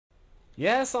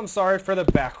Yes, I'm sorry for the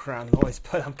background noise,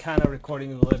 but I'm kind of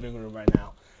recording in the living room right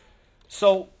now.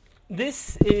 So,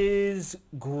 this is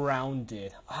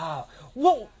Grounded. Ah,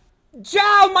 whoa!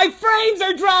 Joe, my frames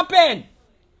are dropping!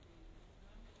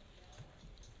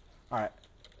 Alright.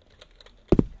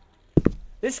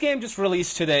 This game just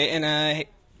released today, and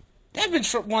I've been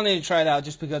wanting to try it out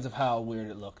just because of how weird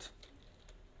it looked.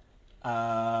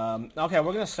 Okay,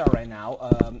 we're gonna start right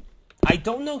now. I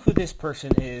don't know who this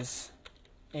person is,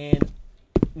 and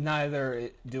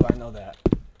neither do I know that.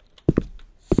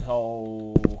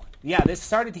 So, yeah, this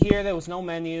started here. There was no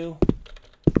menu.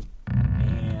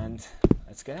 And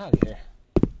let's get out of here.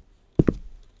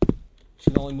 She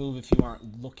can only move if you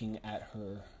aren't looking at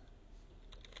her.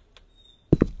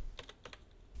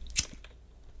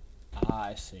 Ah,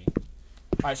 I see.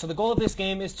 Alright, so the goal of this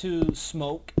game is to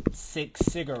smoke 6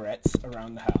 cigarettes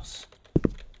around the house.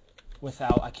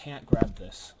 Without, I can't grab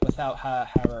this. Without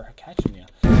her catching you.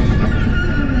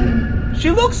 She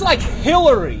looks like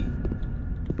Hillary!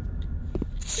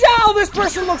 Joe, this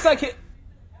person looks like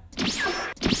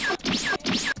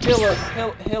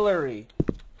Hillary.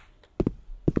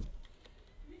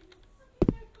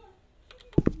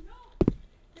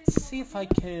 Let's see if I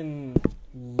can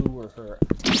lure her.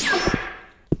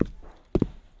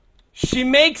 She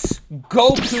makes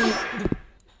Goku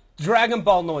Dragon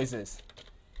Ball noises.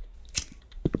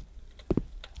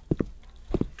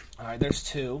 Alright, there's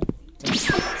 2. There's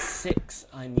 6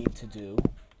 I need to do.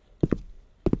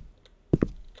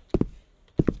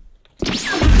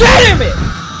 Damn it!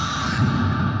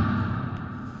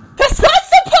 That's not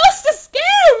supposed to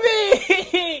scare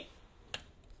me!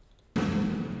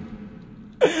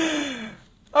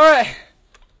 Alright.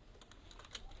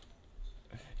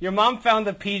 Your mom found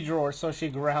the pee drawer, so she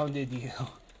grounded you.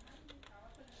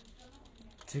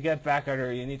 To get back at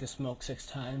her, you need to smoke 6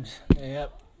 times.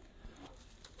 Yep.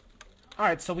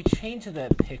 Alright, so we change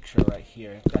the picture right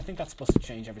here. I think that's supposed to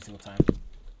change every single time.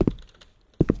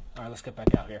 Alright, let's get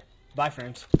back out here. Bye,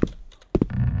 frames.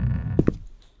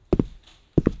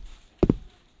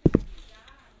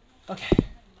 Okay.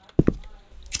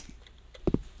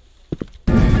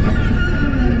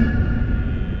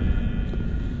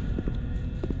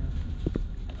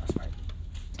 That's right.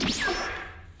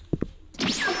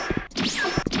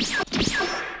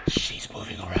 She's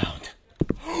moving around.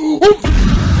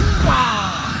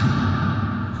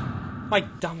 My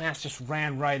dumbass just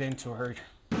ran right into her.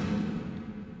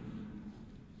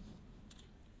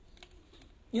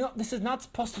 You know, this is not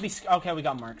supposed to be... Okay, we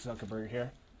got Mark Zuckerberg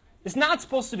here. It's not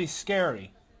supposed to be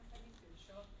scary.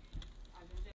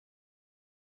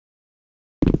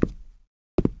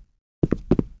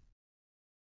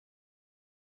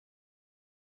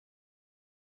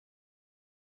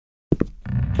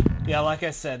 Yeah, like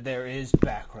I said, there is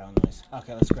background noise.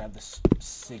 Okay, let's grab this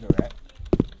cigarette.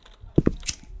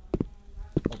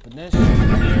 Open this here.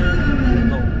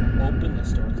 Oh, open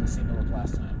this door. Let's see what it looked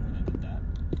last time when I did that.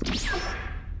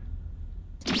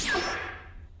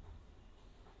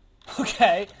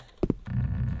 Okay.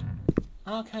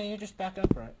 Okay, you're just back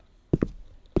upright.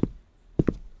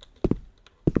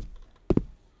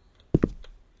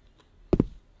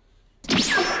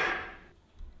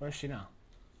 Where is she now?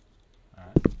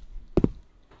 Alright.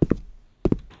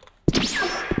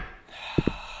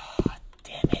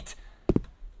 Damn it.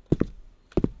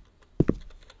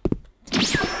 There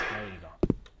you go.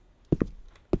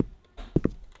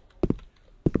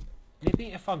 Maybe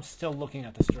if I'm still looking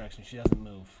at this direction, she doesn't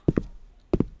move.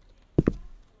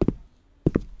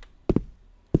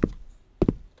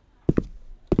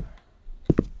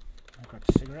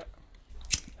 Cigarette.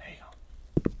 There you go.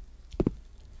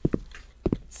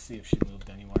 Let's see if she moved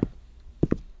anywhere.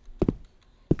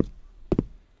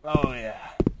 Oh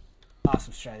yeah.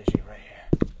 Awesome strategy right here.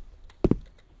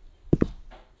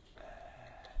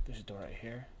 There's a door right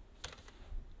here.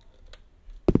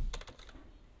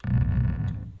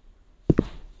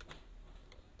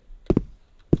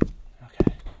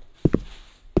 Okay.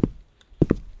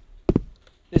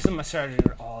 This is my strategy.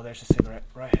 Oh, there's a cigarette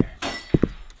right here.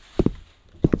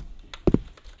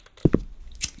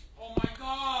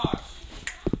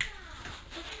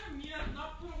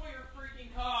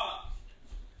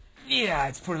 Yeah,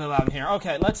 it's pretty loud in here.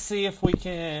 Okay, let's see if we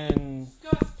can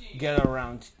get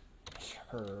around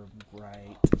her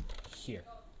right here.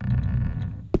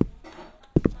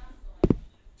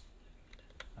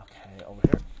 Okay, over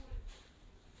here.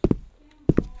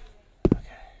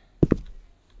 Okay.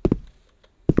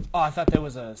 Oh, I thought there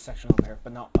was a section over here,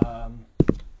 but no.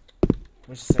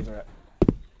 Where's the cigarette?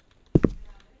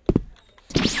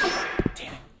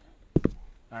 Damn it.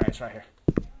 Alright, it's right here.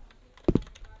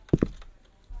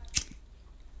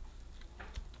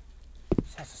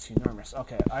 That's enormous.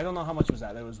 Okay, I don't know how much was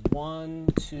that. There was 1,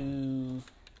 2,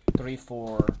 3,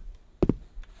 4.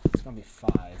 It's gonna be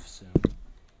 5 soon.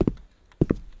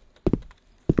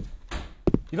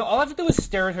 You know, all I have to do is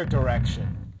stare at her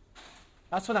direction.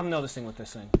 That's what I'm noticing with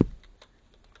this thing.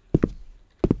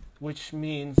 Which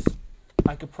means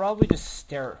I could probably just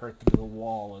stare at her through the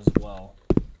wall as well,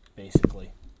 basically.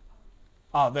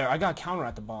 Oh, there. I got a counter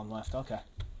at the bottom left. Okay.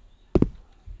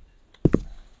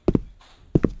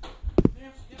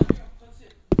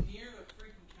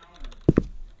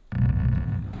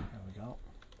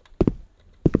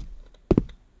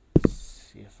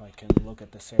 I can look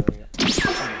at this area.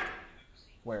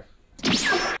 Where?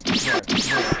 Where?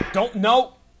 Don't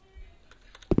know!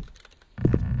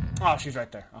 Oh, she's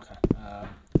right there. Okay. I'm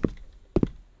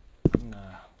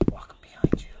gonna walk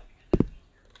behind you.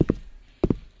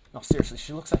 No, seriously,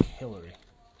 she looks like Hillary.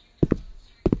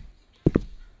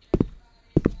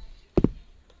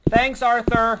 Thanks,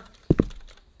 Arthur!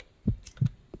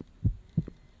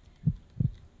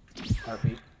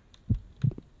 Heartbeat.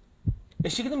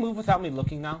 Is she gonna move without me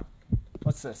looking now?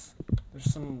 What's this?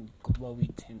 There's some glowy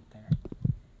tint there.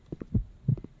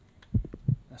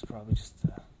 That's probably just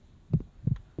okay,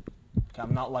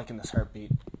 I'm not liking this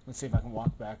heartbeat. Let's see if I can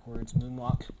walk backwards.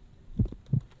 Moonwalk.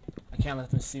 I can't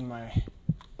let them see my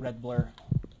red blur.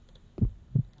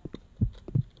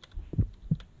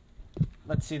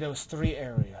 Let's see, there was 3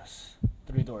 areas.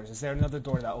 3 doors. Is there another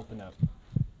door that opened up?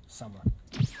 Somewhere.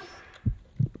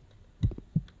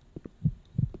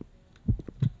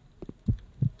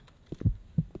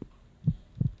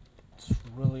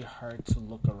 Really hard to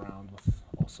look around with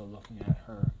also looking at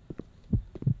her.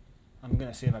 I'm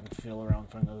gonna see if I can feel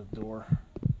around for another door.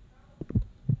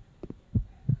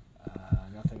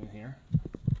 Nothing in here.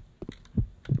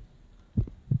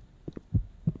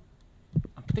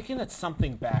 I'm thinking that's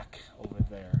something back over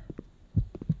there.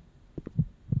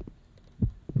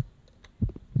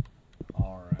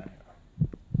 Alright.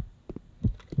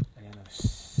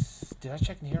 Did I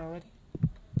check in here already?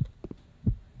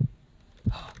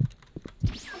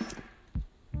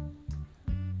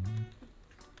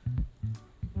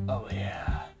 Oh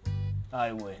yeah,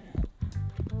 I win.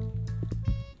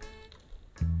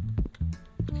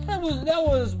 That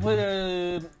was what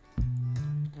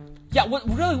yeah,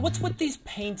 what's with these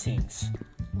paintings?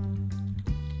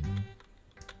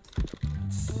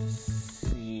 Let's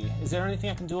see. Is there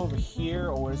anything I can do over here,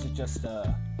 or is it just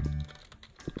I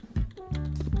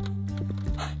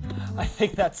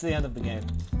think that's the end of the game.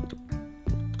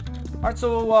 Alright,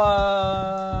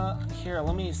 so here,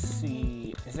 let me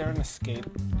see. Is there an escape?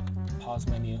 Pause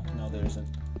menu? No, there isn't.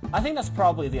 I think that's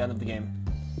probably the end of the game.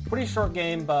 Pretty short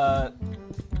game, but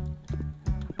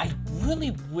I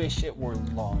really wish it were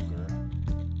longer.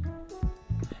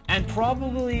 And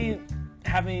probably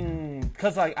having,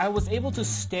 because I was able to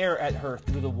stare at her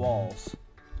through the walls.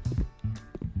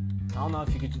 I don't know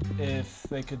if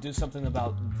they could do something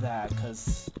about that,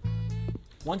 because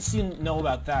once you know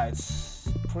about that, it's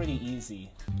pretty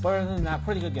easy. But other than that,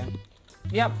 pretty good game.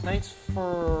 Yep, thanks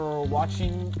for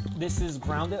watching. This is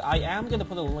Grounded. I am going to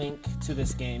put a link to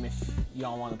this game if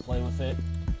y'all want to play with it,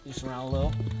 just around a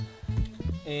little,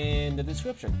 in the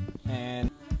description.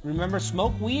 And remember,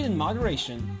 smoke weed in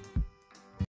moderation.